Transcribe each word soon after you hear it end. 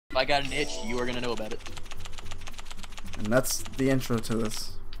If I got an itch, you are gonna know about it. And that's the intro to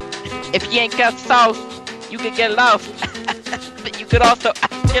this. If you ain't got sauce, you can get lost. But you could also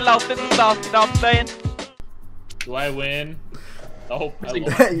get lost in the sauce, you know what I'm saying? Do I win? Oh,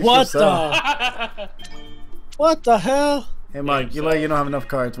 What the? What the hell? Hey Mike, you don't have enough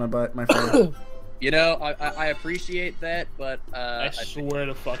cards, my friend. You know, I appreciate that, but I swear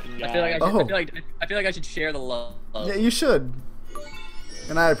to fucking God. I feel like I should share the love. Yeah, you should.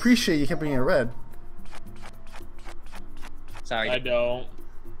 And I appreciate you keeping it red. Sorry. I don't.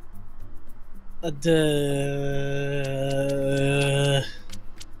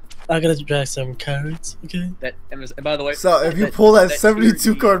 I gotta drag some cards, okay? And by the way, so if you pull that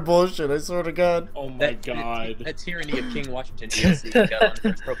 72 card bullshit, I swear to God. Oh my God. That Tyranny of King Washington DLC you got on the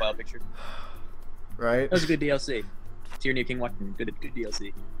first profile picture. Right? That was a good DLC. Tyranny of King Washington, good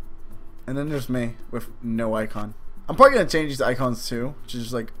DLC. And then there's me with no icon. I'm probably gonna change these icons too, which is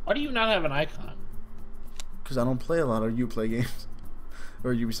just like. Why do you not have an icon? Because I don't play a lot of Uplay games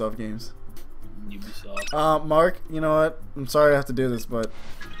or Ubisoft games. Ubisoft. Mark, you know what? I'm sorry I have to do this, but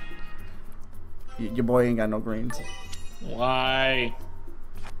your boy ain't got no greens. Why?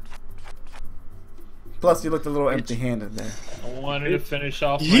 Plus, you looked a little empty-handed there. I wanted to finish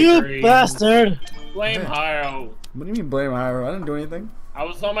off my You greens. bastard! Blame Hyro. What do you mean blame Hyro? I didn't do anything. I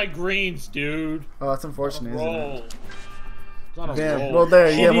was on my greens, dude. Oh, that's unfortunate, isn't Roll. it? It's on a Damn. roll. Well,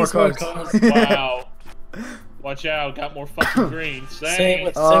 there, you have more needs more cards. Wow. Watch out, got more fucking greens. Same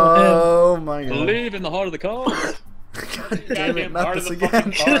with Oh my God. Believe in the heart of the cards. God damn it, Goddamn not part of this the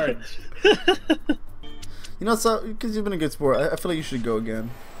again. fucking cards. You know, so because you've been a good sport, I feel like you should go again.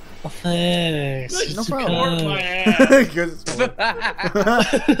 Oh, thanks. Good No sport, problem. my ass. Good sport.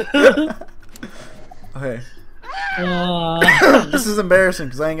 Okay. This is embarrassing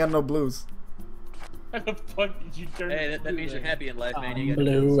because I ain't got no blues. How the fuck did you turn? Hey, that means you're happy in life, man. You I'm got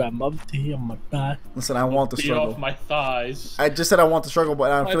blue, I'm up to on my back. Listen, I want the Beat struggle. off my thighs. I just said I want the struggle,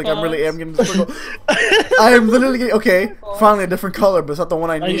 but I My feel like I really thighs. am getting the struggle. I am literally getting, okay, finally a different color, but it's not the one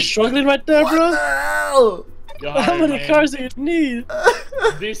I Are you need. struggling right there, What bro? the hell? Yo, How many man, cards do you need?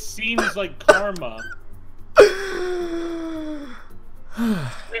 This seems like karma.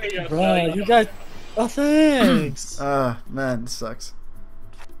 Bro, you guys. Oh, thanks. Man, this sucks.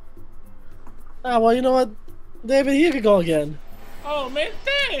 Ah, well, you know what? David, you can go again. Oh man,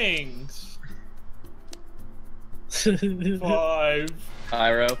 thanks. 5.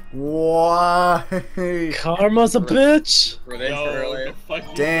 Pyro. Why? Karma's a bitch. Revenge for Yo, earlier. the fuck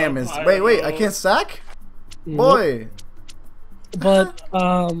you Damn, got, is Pyro? wait, I can't stack? Nope. Boy. But,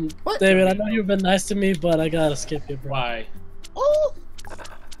 What? David, I know you've been nice to me, but I gotta skip you, bro. Why? Oh.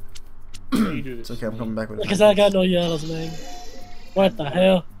 Why do you do this? It's okay, I'm coming back with it. Because I got no yellows, man. What the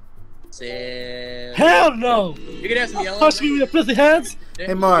hell? Sam. Hell no! You can have some yellow. Touch me with your filthy hands?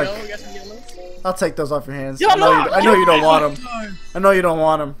 Hey, Mark. You got some yellow? I'll take those off your hands. Yo, I know, no, I know you don't want them. I know you don't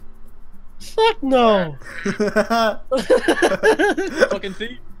want Fuck no! them. Fucking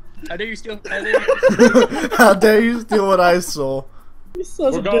thief. How dare you steal? How dare you steal what I stole? You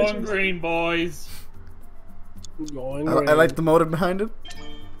sons We're of going bitches. green, boys. We're going I green. like the motive behind it.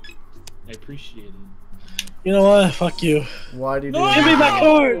 I appreciate it. You know what? Fuck you. Why do you do No! Give me my that?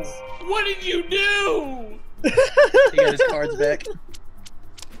 cards! What did you do? He got his cards back.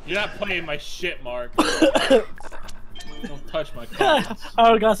 You're not playing my shit, Mark. Don't touch my cards.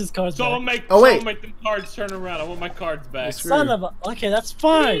 Howard got his cards Someone back. make, Oh, wait. someone make them cards turn around. I want my cards back. Yes, sir. Son of a. Okay, that's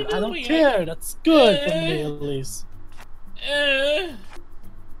fine. I don't care. That's good for me, at least.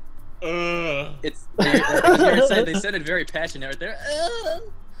 It's they said it very passionate right there.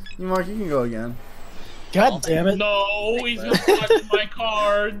 You, Mark, you can go again. God damn it. No, he's gonna touch my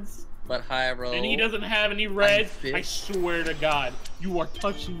cards. But high roll. And he doesn't have any red. Unfit. I swear to God, you are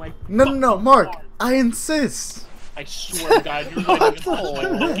touching my. No, Mark. cards. I insist. I swear to God, you're letting him touch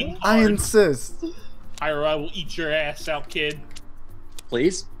my fucking I cards. insist. Hyro, I will eat your ass out, kid.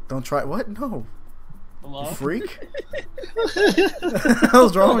 Please. Don't try. What? No. Hello? You freak. What the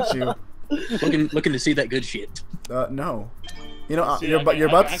hell's wrong with you? Looking to see that good shit. No. You know, See, you're I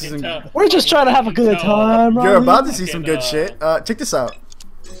about to can see some. tell. We're just trying to have a good time, right? You're about to see I some can, good shit. Check this out.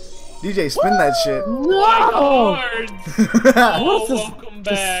 DJ, spin that shit. No! Cards! Oh, What's this welcome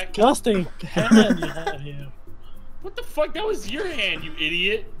back. disgusting hand you have here? What the fuck? That was your hand, you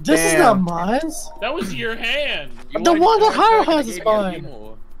idiot. This is not mine. That was your hand. The one that Hyro has is mine.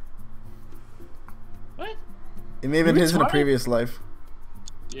 What? It may have been You his in a retarded? previous life.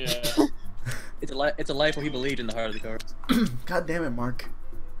 Yeah. It's a life where he believed in the heart of the cards. God damn it, Mark.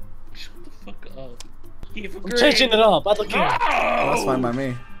 Shut the fuck up. I'm changing it up. I don't care. Oh, that's fine by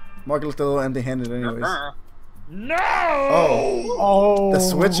me. Mark looked a little empty-handed anyways. No! Oh. The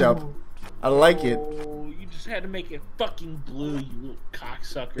switch up. I like it. Oh, you just had to make it fucking blue, you little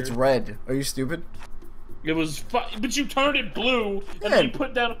cocksucker. It's red. Are you stupid? It was but you turned it blue, and then you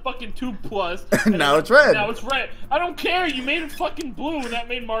put down a fucking 2+. Now it's red. Now it's red. I don't care. You made it fucking blue, and that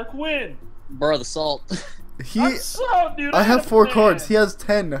made Mark win. Bro, the salt. I'm so, dude. I have 4 cards. He has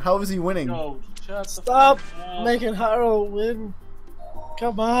 10. How is he winning? No, stop making Haro win.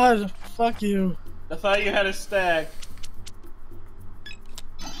 Come on. Fuck you. I thought you had a stack.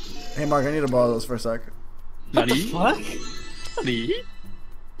 Hey, Mark, I need to borrow those for a sec. What the fuck? Nani?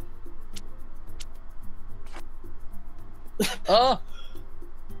 Oh!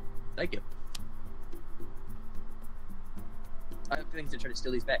 Thank you. I have things to try to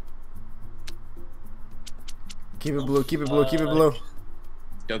steal these back. Keep it blue, keep it blue, keep it blue.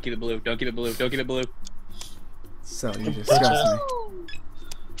 Don't keep it blue, don't keep it blue, don't keep it blue. So, you disgust me.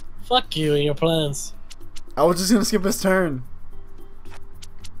 Fuck you and your plans. I was just gonna skip his turn.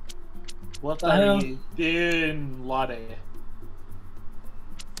 What the hell? Din latte.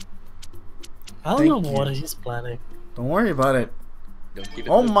 I don't know what he's planning. Don't worry about it. Don't keep it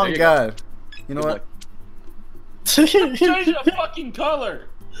Oh blue. my god. You know what? Change the fucking color!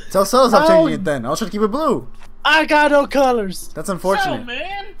 Tell Cell stop changing it then. I'll try to keep it blue. I got no colors. That's Cell, unfortunate.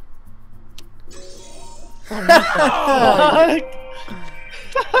 man!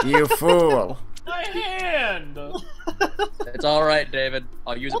 You fool. My hand! It's alright, David.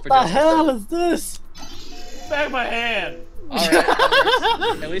 I'll use it for What the justice. hell is this? Back my hand! Alright.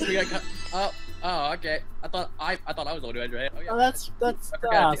 At least we got oh, okay. I thought I was the one who had your hand. Oh, yeah. That's I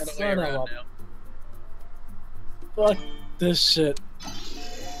forgot the other way son of around a now. fuck this shit.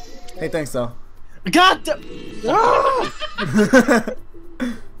 Hey, thanks though. God damn.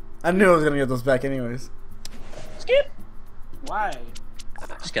 I knew I was gonna get those back anyways. Skip! Why?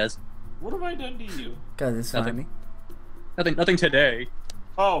 Just cuz. What have I done to you? God, it's Nothing. funny. Nothing today.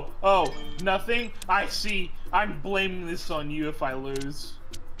 Oh, nothing? I see. I'm blaming this on you if I lose.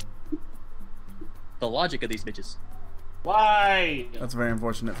 The logic of these bitches. Why? That's very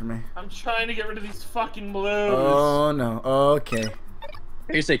unfortunate for me. I'm trying to get rid of these fucking blues. Oh no. Okay.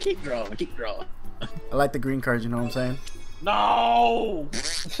 You say keep drawing, keep drawing. I like the green cards, you know what I'm saying? No!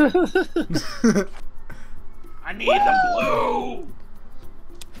 I need the blue!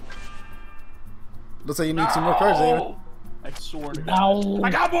 Looks like you need some more cards, David. I swear to No. God. I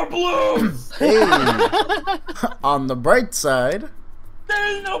got more blues! Hey! On the bright side. There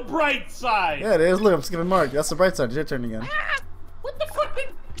is no bright side! Yeah, it is. Look, I'm skipping Mark. That's the bright side. It's your turn again. What the fuck?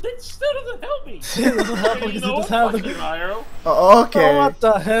 That still doesn't help me! It doesn't help Hey, because you it know doesn't what? have Fuck the. you, Iro. Oh, okay. Oh, what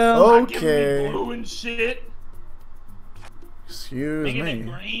the hell? Oh. Not giving me Okay. blue and shit. Excuse Making it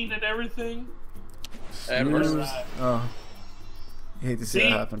me. green and everything. Excuse. Oh. You hate to see See?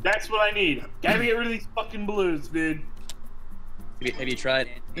 that happen. That's what I need. Gotta get rid of these fucking blues, dude. Have you tried?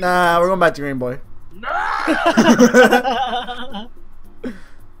 Nah, we're going back to Green Boy. No!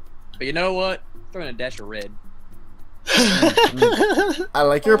 But you know what? Throw in a dash of red. I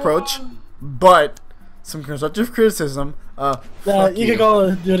like your approach, but some constructive criticism. Fuck You can go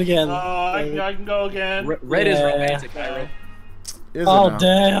and do it again. I can go again. Red is romantic, Cairo. Is it Oh now?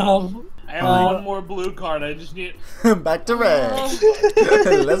 damn! I have one more blue card. I just need. Back to red.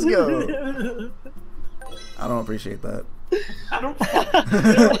 Let's go. I don't appreciate that. I don't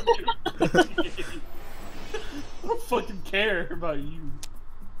fucking care about you.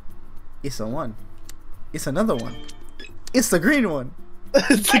 It's a one. It's another one. It's the green one.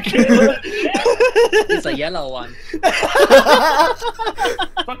 It's a good It's a yellow one.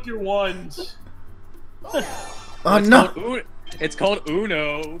 Fuck your ones. Oh It's no! called it's called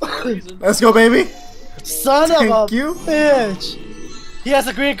Uno for a reason. Let's go, baby. Son Thank of a you. bitch! He has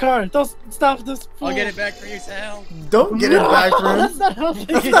a green card. Don't stop this. Fool. I'll get it back for you, Sal. Don't get it back from That's him. not helping.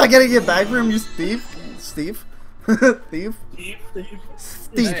 That's not getting it back from him, you Steve. Steve. Steve. Steve.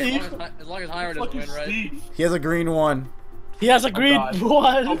 Steve. Hey, as long as Hire doesn't Fucking win, right? Steve. He has a green one. He has a green God.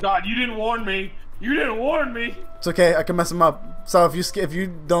 one. Oh god, you didn't warn me. You didn't warn me. It's okay. I can mess him up. So if you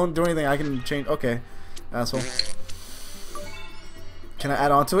don't do anything, I can change. Okay, asshole. Can I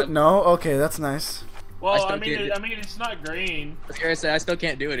add on to it? No. Okay, that's nice. Well, still I mean, can't- it's not green. I was gonna say I still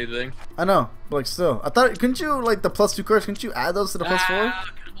can't do anything. I know, but like still, I thought couldn't you like the +2 cards? Couldn't you add those to the +4?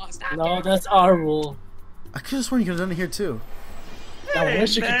 Come on, stop No, it. that's our rule. I could have sworn you could have done it here too. I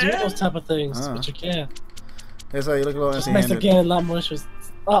wish you could do man. those type of things, Ah. but you can't. Here's how you look a little Just makes the empty-handed. game a lot more interesting.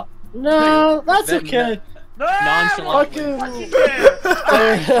 Oh no, that's That- okay. No! Nonchalantly. Fucking.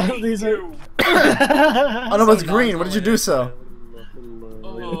 Yeah, These are. Oh no, but it's green. What did you do, so?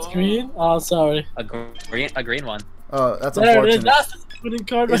 It's green. Oh, sorry. A green one. Oh, that's There it is. unfortunate. That's the winning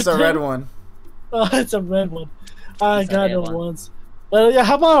card right It's a there. red one. Oh, it's a red one. I It's a got red no one. ones. But yeah,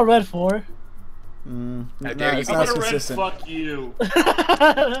 how about a red 4? Nah, dare you. it's How not about a red consistent. fuck you?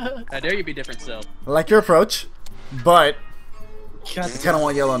 How dare you be different, so. I like your approach, but God, I kind of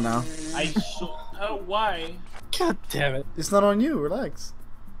want yellow now. Oh, why? God damn it. It's not on you. Relax.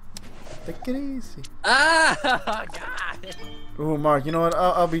 Take it easy. Ah, God. Ooh, Mark. You know what?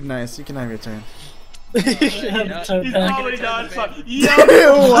 I'll be nice. You can have your turn. You yeah. have to turn He's back. probably done.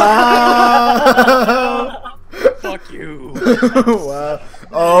 Wow. Fuck you. Wow.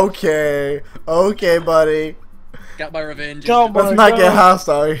 Okay. Okay, buddy. Got my revenge. Come Let's on, not go. get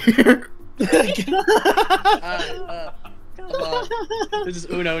hostile here. Come on. This is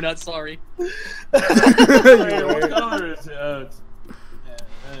Uno, not sorry. Wait, what color is it?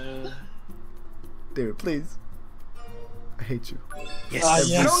 Dude, please. I hate you. Yes.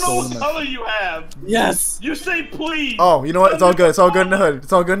 Yeah. I don't know soul in what my- color you have. Yes. You say please. Oh, you know what? It's all good. It's all good in the hood.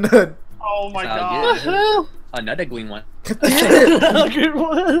 It's all good in the hood. Oh my Sound god. What the hell? Another green one. Good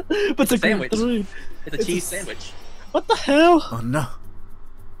one. But it's a Sandwich. good 3. It's a It's cheese a- sandwich. What the hell? Oh no.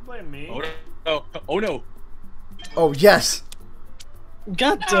 Blame me. Oh no. Oh no. Oh yes.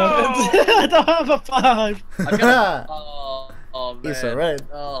 God damn it. I don't have a 5. I've got a, oh man. It's a red.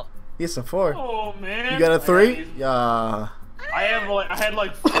 Oh. It's a 4. Oh man. You got a 3? Yeah. I had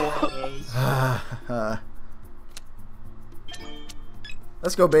like 4 of those.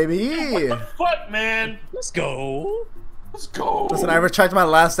 Let's go, baby. Fuck, man. Let's go. Let's go. Listen, I retract my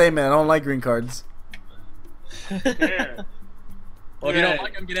last statement. I don't like green cards. There. Well, if you don't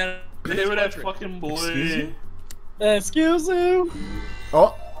like them, get out of They this were that country. fucking blue. Excuse you? Excuse you?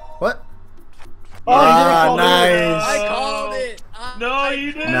 Oh, what? Oh, you didn't call me. nice. I called it. No,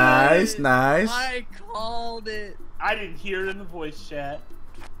 you didn't. Nice, nice. I called it. I didn't hear it in the voice chat.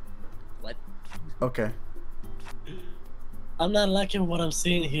 What? Okay. I'm not liking what I'm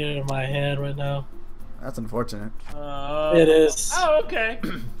seeing here in my head right now. That's unfortunate. It is. Oh, okay.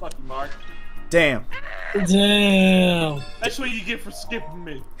 Fuck you, Mark. Damn. Damn. That's what you get for skipping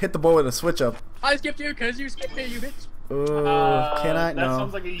me. Hit the ball with a switch up. I skipped you because you skipped me, you bitch. Can I? That No.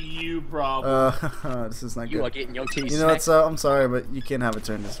 sounds like a you problem. This is not You are good. getting your teeth You know what, smacked. so I'm sorry, but you can't have a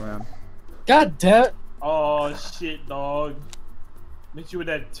turn this round. God damn it. Oh shit, dog. Meet you with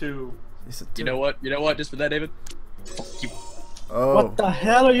that too. It's a You know what? You know what? Just for that, David. Fuck you. Oh. What the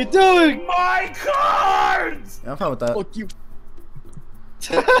hell are you doing? My cards! Yeah, I'm fine with that. Fuck you.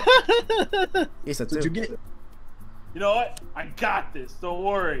 It's a Did 2. you get it? You know what? I got this. Don't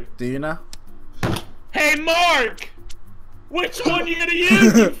worry. Do you now? Hey, Mark! Which one you gonna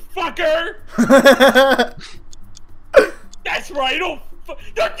use, you fucker? That's right.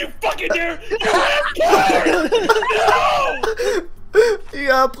 Don't you fucking dare! You have cards! No! You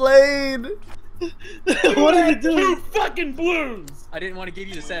got played. What are you Two doing? fucking blues. I didn't want to give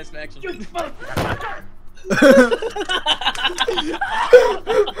you the satisfaction. You fucker.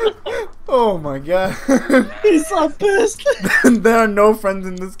 Oh my god. He's so pissed. There are no friends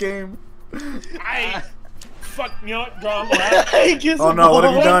in this game. I fuck you know what? Draw him out. He gets Oh, no, what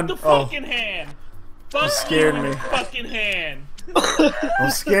have you a done? The Oh. fucking hand. Fuck scared you, me. Fucking hand.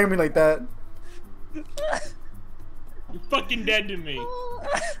 Don't scare me like that. You're fucking dead to me.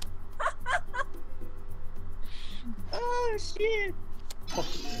 Oh shit.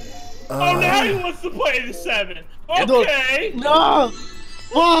 Oh, now he wants to play the 7. Okay. No!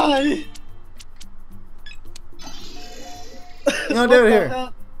 Why? You know, David, here.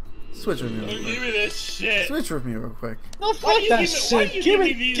 Switch with me real Give quick. me this shit. Switch with me real quick. No, Why fuck you that why shit. you Give me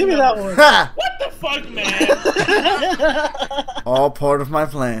me, these give me that numbers? one. Ha! What the fuck, man? All part of my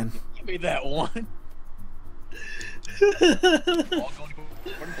plan. Give me that one. All going to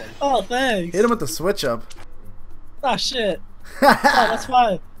important place. Oh, thanks. Hit him with the switch up. Oh, shit. Oh, that's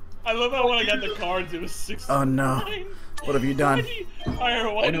fine. I love how when I got the cards, it was 69. Oh no. What have you done?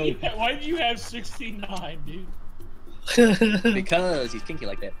 Why do you have 69, dude? Because he's kinky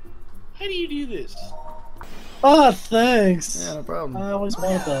like that. How do you do this? Oh, thanks. Yeah, no problem. I always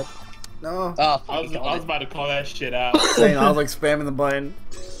wanted that. No. Oh, I was about to call that shit out. Saying I was like spamming the button.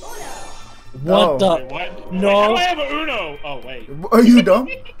 What Oh. the? Wait, what? No. Wait, how do I have a Uno? Oh, wait. Are you dumb?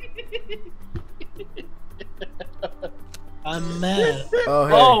 I'm mad. Oh,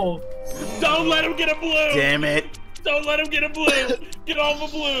 hey. Oh, Don't let him get a blue! Damn it. Don't let him get a blue! Get off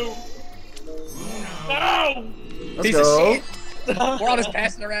a blue! No! Let's Piece go. of shit. We're all just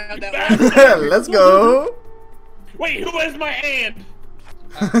passing around that one. Let's go. Wait, who has my hand?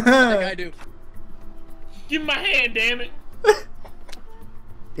 I think I do. Give him my hand, damn it!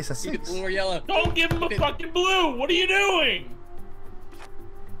 It's a Either 6. blue or yellow. Don't give him a fucking blue! What are you doing?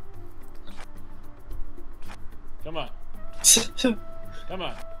 Come on. Come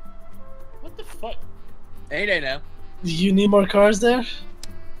on. What the fuck? Any day now. You need more cards there?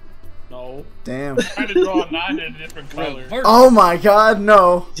 No. Damn. I'm trying to draw a 9 in a different color. Reverse. Oh my god,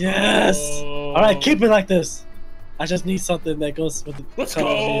 no. Yes! Oh. Alright, keep it like this. I just need something that goes with the Let's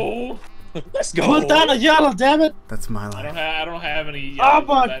colors go. Let's here. go. Put down a yellow, damn it! That's my I life. don't have any. Oh Yellows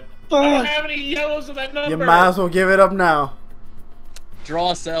my of that. I don't fuck! have any yellows of that number. You might as well give it up now.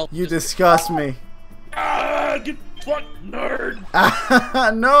 Draw a cell. You disgust me. Ah, get fucked, nerd.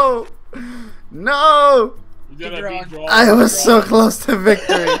 No. No. You gotta Keep be drawing. drawn. I was so close to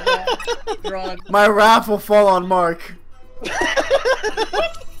victory. Draw. My wrath will fall on Mark.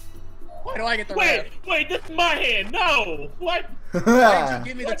 Why do I get the Wait, this is my hand. No. What? Why did you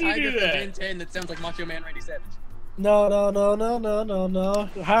give me the Why'd you tiger do from that? Ben 10 that sounds like Macho Man Randy Savage? No.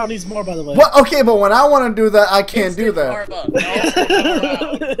 Harold needs more, by the way. What? Okay, but when I want to do that, I can't do Instant that. Karma.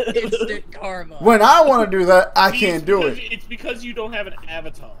 No, instant karma. When I want to do that, I can't do it. It's because you don't have an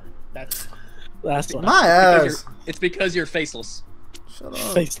avatar. That's. That's why. My Because ass. it's because you're faceless. Shut up.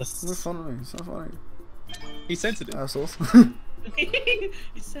 Faceless. It's not funny. It's not funny. He's sensitive. Assholes.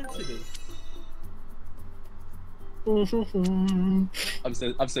 He's sensitive. I'm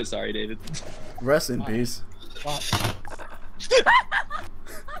so sorry, David. Rest in peace.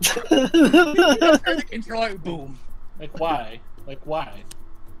 Turn the controller. Boom. Like why? Like why?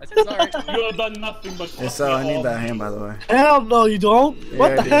 I said sorry. You have done nothing but. Hey, so I need that hand, by the way. Hell no, you don't.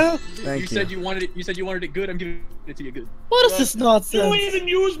 What I the do. hell? Thank You said you wanted it. You said you wanted it good. I'm giving it to you good. What is this You nonsense? don't even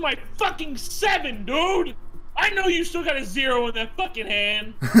use my fucking 7, dude. I know you still got a 0 in that fucking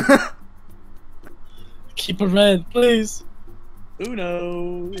hand. Keep it red, please.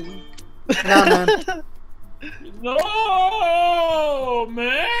 Uno. Nah, man. No,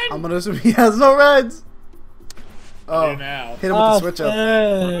 man. I'm gonna assume he has no reds. Oh. Oh, Now. hit him with the switch up.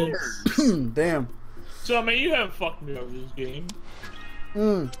 Thanks. Damn. So, man, you haven't fucked me over this game.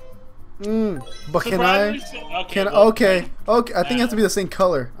 But can I? Surprisingly, Can well, okay. Okay. I think it has to be the same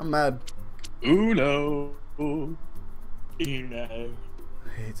color. I'm mad. Uno. You know. I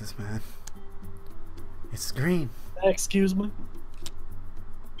hate this man. It's green. Excuse me.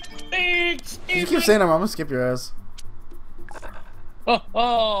 Thanks. You keep saying I'm gonna skip your ass.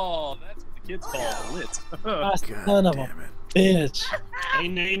 Oh, that's what the kids call lit. That's God none of damn them. it. Bitch.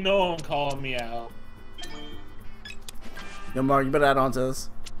 Ain't no one calling me out. Yo, Mark, you better add on to this.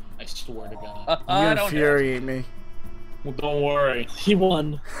 I swear to God. You I don't infuriate me. Well, don't worry. He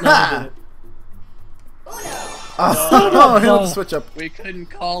won. No, he Ha! didn't. Oh, hit him with the switch up. We couldn't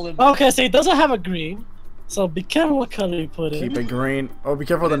call him. Okay, so he doesn't have a green. So be careful what color you put in. Keep it green. Oh, be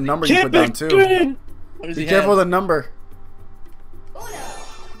careful of the number you Keep put down it too. green. What does Be he careful of have? the number.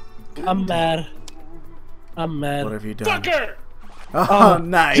 I'm mad. I'm mad. What have you done? Fucker! Oh,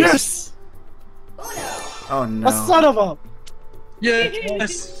 nice. Yes! Oh no. A son of a...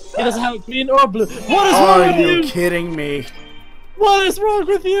 Yes. He doesn't have a green or blue. What is Are wrong with you you? kidding me? What is wrong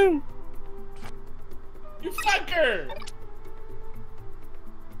with you? You fucker!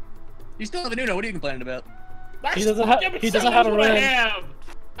 You still have an Uno. What are you complaining about? He doesn't have- Yeah, but he doesn't someone's have a what I red.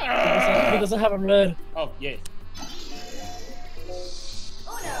 have. He doesn't have a red. Oh, yeah.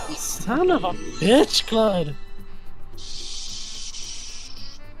 Son of a bitch, Clyde.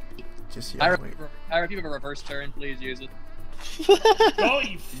 Just Ira, wait. if you have a reverse turn, please use it. Don't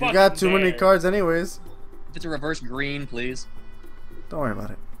you fucking You got too many dare. cards anyways. If it's a reverse green, please. Don't worry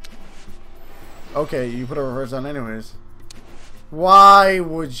about it. Okay, you put a reverse on anyways. Why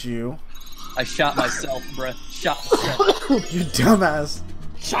would you? I shot myself, bruh. Shot myself. You dumbass.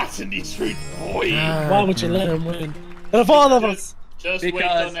 Shots in these streets, boy. Why would you let him win? Of all of us. Just wait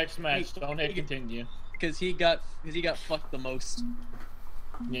Because till next match. Don't hit continue. Because he got fucked the most.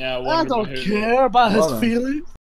 Yeah, I wonder don't who- care about his Hold on. feelings.